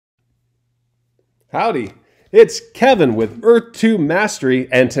Howdy, it's Kevin with Earth 2 Mastery,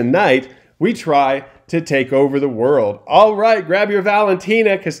 and tonight we try to take over the world. All right, grab your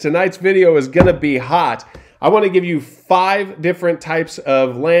Valentina because tonight's video is gonna be hot. I wanna give you 5 different types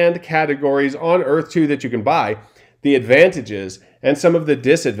of land categories on Earth 2 that you can buy, the advantages and some of the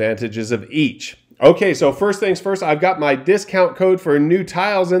disadvantages of each. Okay, so first things first, I've got my discount code for new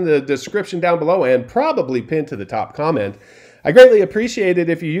tiles in the description down below and probably pinned to the top comment. I greatly appreciate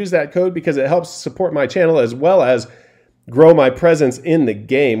it if you use that code because it helps support my channel as well as grow my presence in the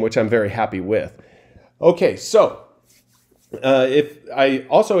game, which I'm very happy with. Okay, so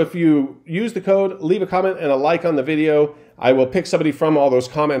if you use the code, leave a comment and a like on the video. I will pick somebody from all those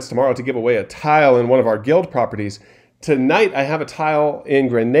comments tomorrow to give away a tile in one of our guild properties. Tonight, I have a tile in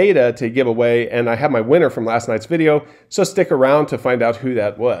Grenada to give away, and I have my winner from last night's video, so stick around to find out who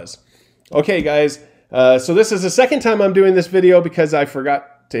that was. Okay, guys. So this is the second time I'm doing this video because I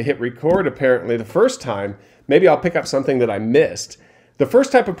forgot to hit record apparently the first time. Maybe I'll pick up something that I missed. The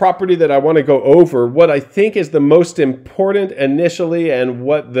first type of property that I want to go over, what I think is the most important initially and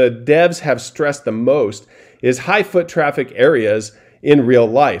what the devs have stressed the most, is high foot traffic areas in real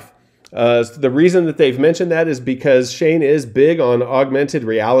life. The reason that they've mentioned that is because Shane is big on augmented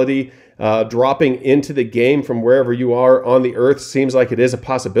reality. Dropping into the game from wherever you are on the earth seems like it is a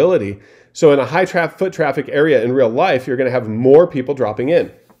possibility. So in a high foot traffic area in real life, you're going to have more people dropping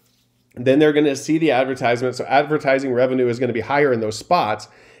in. Then they're going to see the advertisement. So advertising revenue is going to be higher in those spots.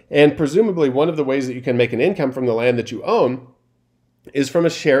 And presumably one of the ways that you can make an income from the land that you own is from a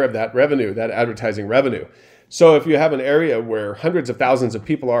share of that revenue, that advertising revenue. So if you have an area where hundreds of thousands of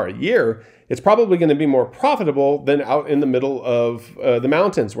people are a year, it's probably going to be more profitable than out in the middle of the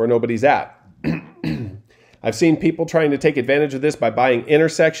mountains where nobody's at. I've seen people trying to take advantage of this by buying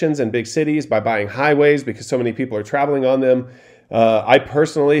intersections in big cities, by buying highways because so many people are traveling on them. I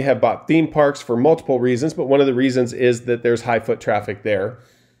personally have bought theme parks for multiple reasons, but one of the reasons is that there's high foot traffic there.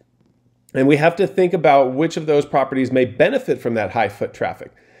 And we have to think about which of those properties may benefit from that high foot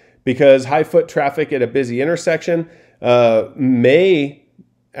traffic, because high foot traffic at a busy intersection may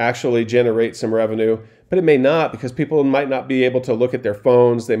actually generate some revenue, but it may not because people might not be able to look at their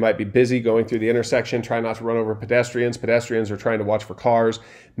phones. They might be busy going through the intersection, trying not to run over pedestrians. Pedestrians are trying to watch for cars.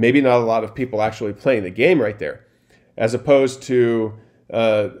 Maybe not a lot of people actually playing the game right there, as opposed to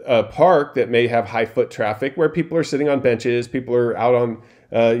a park that may have high foot traffic where people are sitting on benches, people are out on,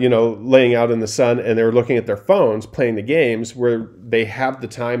 laying out in the sun and they're looking at their phones, playing the games where they have the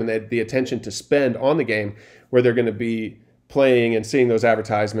time and the attention to spend on the game where they're going to be playing and seeing those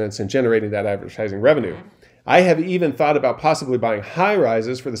advertisements and generating that advertising revenue. I have even thought about possibly buying high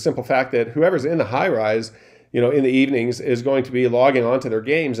rises for the simple fact that whoever's in the high rise, in the evenings is going to be logging onto their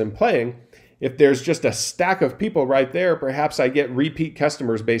games and playing. If there's just a stack of people right there, perhaps I get repeat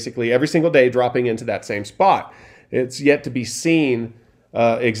customers basically every single day dropping into that same spot. It's yet to be seen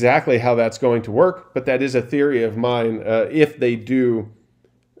exactly how that's going to work, but that is a theory of mine if they do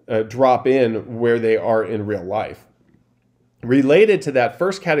drop in where they are in real life. Related to that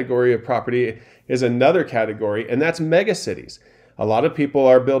first category of property is another category, and that's megacities. A lot of people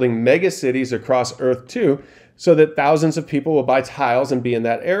are building megacities across Earth 2 so that thousands of people will buy tiles and be in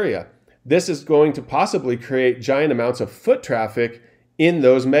that area. This is going to possibly create giant amounts of foot traffic in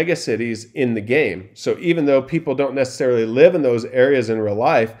those megacities in the game. So even though people don't necessarily live in those areas in real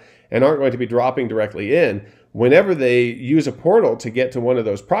life and aren't going to be dropping directly in, whenever they use a portal to get to one of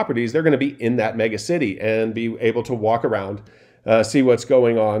those properties, they're going to be in that mega city and be able to walk around, see what's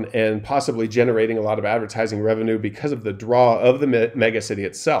going on, and possibly generating a lot of advertising revenue because of the draw of the mega city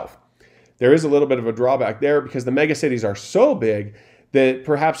itself. There is a little bit of a drawback there because the mega cities are so big that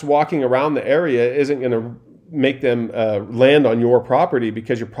perhaps walking around the area isn't going to make them land on your property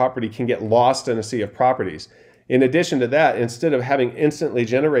because your property can get lost in a sea of properties. In addition to that, instead of having instantly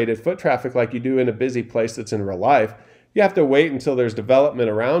generated foot traffic like you do in a busy place that's in real life, you have to wait until there's development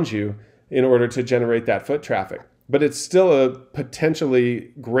around you in order to generate that foot traffic. But it's still a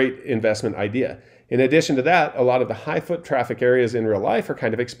potentially great investment idea. In addition to that, a lot of the high foot traffic areas in real life are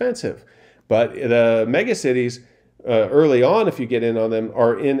kind of expensive. But the megacities, early on, if you get in on them,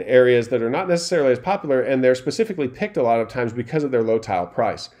 are in areas that are not necessarily as popular, and they're specifically picked a lot of times because of their low tile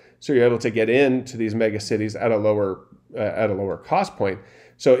price. So you're able to get into these mega cities at a lower cost point.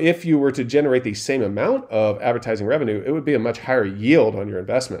 So if you were to generate the same amount of advertising revenue, it would be a much higher yield on your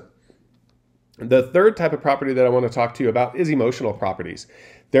investment. The third type of property that I want to talk to you about is emotional properties.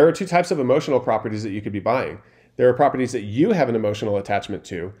 There are 2 types of emotional properties that you could be buying. There are properties that you have an emotional attachment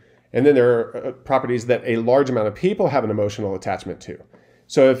to, and then there are properties that a large amount of people have an emotional attachment to.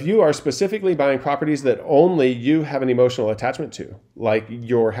 So if you are specifically buying properties that only you have an emotional attachment to, like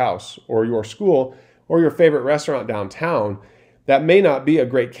your house or your school or your favorite restaurant downtown, that may not be a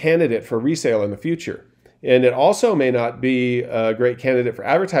great candidate for resale in the future. And it also may not be a great candidate for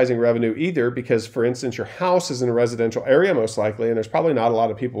advertising revenue either, because, for instance, your house is in a residential area most likely, and there's probably not a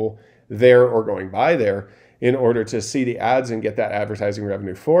lot of people there or going by there in order to see the ads and get that advertising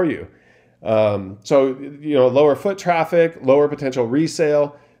revenue for you. So, lower foot traffic, lower potential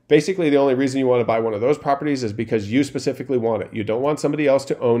resale. Basically, the only reason you want to buy one of those properties is because you specifically want it. You don't want somebody else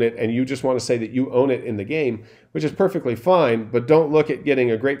to own it, and you just want to say that you own it in the game, which is perfectly fine, but don't look at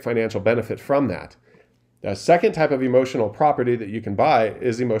getting a great financial benefit from that. The second type of emotional property that you can buy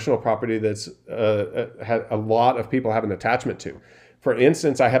is emotional property that's a lot of people have an attachment to. For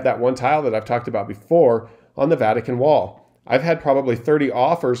instance, I have that one tile that I've talked about before on the Vatican wall. I've had probably 30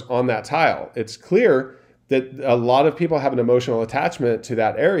 offers on that tile. It's clear that a lot of people have an emotional attachment to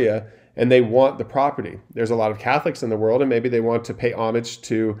that area and they want the property. There's a lot of Catholics in the world, and maybe they want to pay homage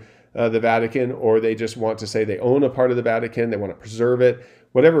to the Vatican, or they just want to say they own a part of the Vatican, they want to preserve it.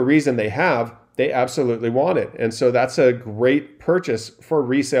 Whatever reason they have, they absolutely want it. And so that's a great purchase for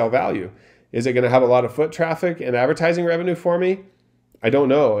resale value. Is it going to have a lot of foot traffic and advertising revenue for me? I don't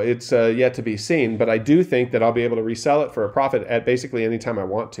know. It's yet to be seen, but I do think that I'll be able to resell it for a profit at basically any time I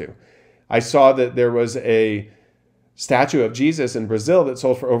want to. I saw that there was a statue of Jesus in Brazil that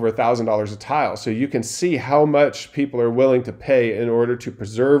sold for over $1,000 a tile. So you can see how much people are willing to pay in order to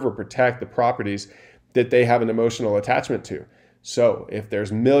preserve or protect the properties that they have an emotional attachment to. So if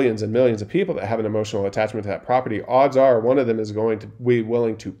there's millions and millions of people that have an emotional attachment to that property, odds are one of them is going to be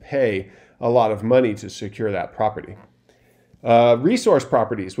willing to pay a lot of money to secure that property. Resource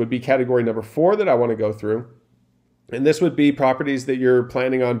properties would be category number 4 that I want to go through. And this would be properties that you're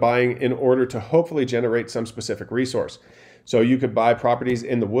planning on buying in order to hopefully generate some specific resource. So you could buy properties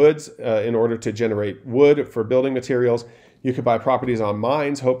in the woods in order to generate wood for building materials. You could buy properties on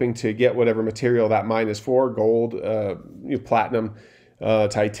mines, hoping to get whatever material that mine is for, gold, platinum,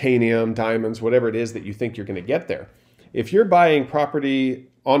 titanium, diamonds, whatever it is that you think you're going to get there. If you're buying property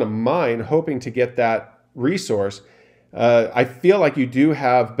on a mine, hoping to get that resource, I feel like you do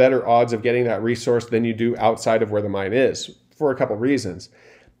have better odds of getting that resource than you do outside of where the mine is, for a couple reasons.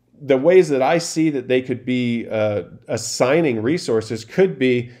 The ways that I see that they could be assigning resources could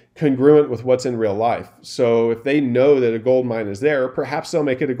be congruent with what's in real life. So if they know that a gold mine is there, perhaps they'll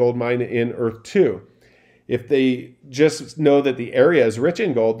make it a gold mine in Earth 2. If they just know that the area is rich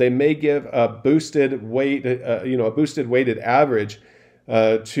in gold, they may give a boosted weight, a boosted weighted average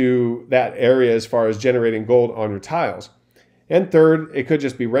to that area as far as generating gold on your tiles. And third, it could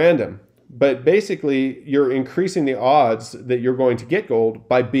just be random. But basically, you're increasing the odds that you're going to get gold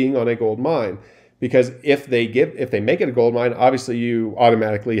by being on a gold mine. Because if they make it a gold mine, obviously you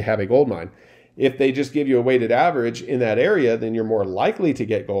automatically have a gold mine. If they just give you a weighted average in that area, then you're more likely to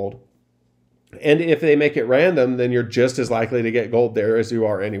get gold. And if they make it random, then you're just as likely to get gold there as you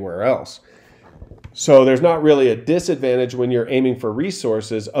are anywhere else. So there's not really a disadvantage when you're aiming for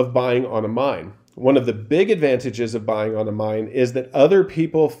resources of buying on a mine. One of the big advantages of buying on a mine is that other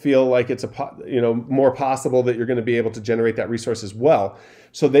people feel like it's more possible that you're going to be able to generate that resource as well.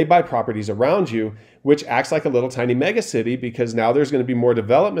 So they buy properties around you, which acts like a little tiny mega city, because now there's going to be more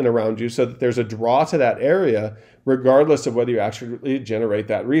development around you, so that there's a draw to that area regardless of whether you actually generate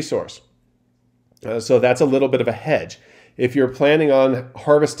that resource. So that's a little bit of a hedge. If you're planning on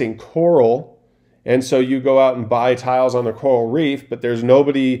harvesting coral, and so you go out and buy tiles on the coral reef, but there's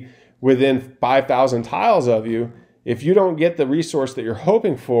nobody within 5,000 tiles of you, if you don't get the resource that you're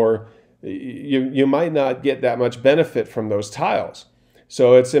hoping for, you might not get that much benefit from those tiles.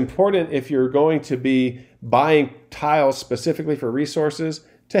 So it's important, if you're going to be buying tiles specifically for resources,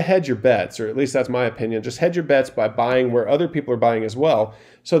 to hedge your bets, or at least that's my opinion. Just hedge your bets by buying where other people are buying as well,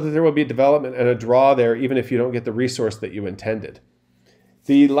 so that there will be development and a draw there, even if you don't get the resource that you intended.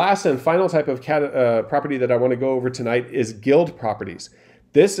 The last and final type of property that I want to go over tonight is guild properties.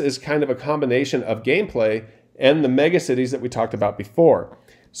 This is kind of a combination of gameplay and the megacities that we talked about before.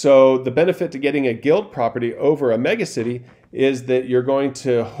 So the benefit to getting a guild property over a megacity is that you're going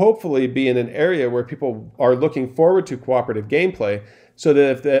to hopefully be in an area where people are looking forward to cooperative gameplay, so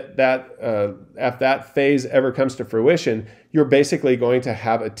that if that phase ever comes to fruition, you're basically going to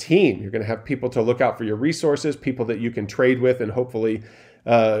have a team. You're going to have people to look out for your resources, people that you can trade with and hopefully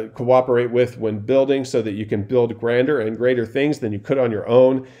cooperate with when building, so that you can build grander and greater things than you could on your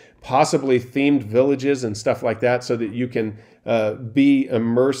own, possibly themed villages and stuff like that, so that you can be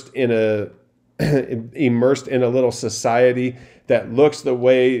immersed in immersed in a little society that looks the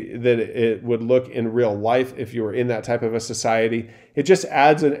way that it would look in real life if you were in that type of a society. It just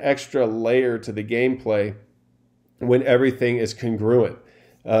adds an extra layer to the gameplay when everything is congruent.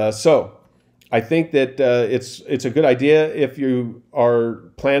 So I think that it's a good idea if you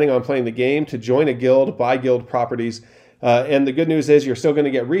are planning on playing the game to join a guild, buy guild properties. And the good news is you're still going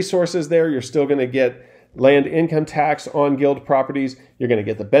to get resources there. You're still going to get land income tax on guild properties. You're going to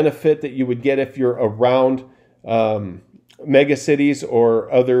get the benefit that you would get if you're around mega cities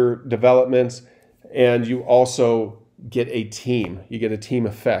or other developments. And you also get a team. You get a team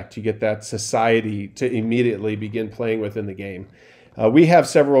effect. You get that society to immediately begin playing within the game. We have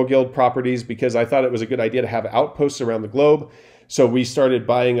several guild properties because I thought it was a good idea to have outposts around the globe. So we started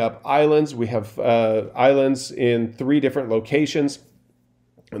buying up islands. We have islands in 3 different locations.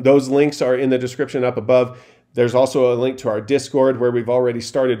 Those links are in the description up above. There's also a link to our Discord where we've already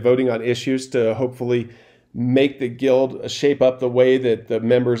started voting on issues to hopefully make the guild shape up the way that the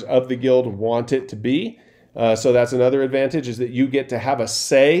members of the guild want it to be. So that's another advantage, is that you get to have a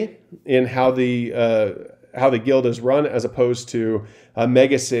say in how the guild is run, as opposed to a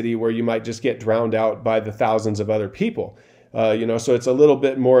mega city where you might just get drowned out by the thousands of other people. So it's a little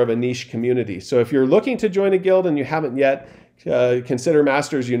bit more of a niche community. So if you're looking to join a guild and you haven't yet, consider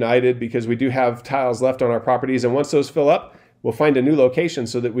Masters United, because we do have tiles left on our properties. And once those fill up, we'll find a new location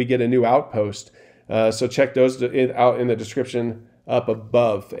so that we get a new outpost. So check those out in the description up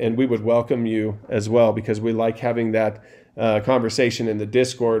above. And we would welcome you as well, because we like having that conversation in the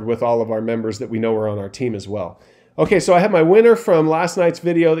Discord with all of our members that we know are on our team as well. Okay, so I have my winner from last night's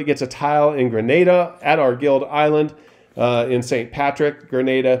video that gets a tile in Grenada at our guild island in St. Patrick,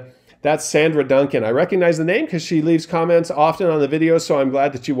 Grenada. That's Sandra Duncan. I recognize the name because she leaves comments often on the video, so I'm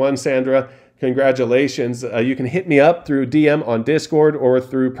glad that you won, Sandra. Congratulations. You can hit me up through DM on Discord or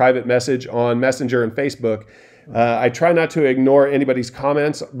through private message on Messenger and Facebook. I try not to ignore anybody's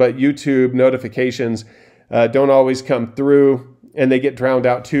comments, but YouTube notifications don't always come through, and they get drowned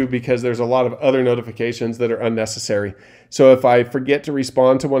out too because there's a lot of other notifications that are unnecessary. So if I forget to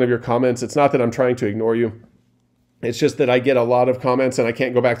respond to one of your comments, it's not that I'm trying to ignore you. It's just that I get a lot of comments and I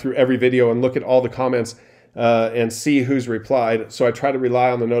can't go back through every video and look at all the comments and see who's replied. So I try to rely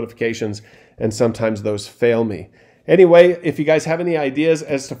on the notifications, and sometimes those fail me. Anyway, if you guys have any ideas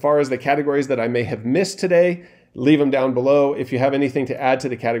as far as the categories that I may have missed today, leave them down below. If you have anything to add to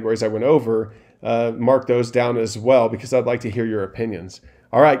the categories I went over, mark those down as well, because I'd like to hear your opinions.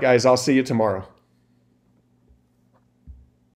 All right, guys, I'll see you tomorrow.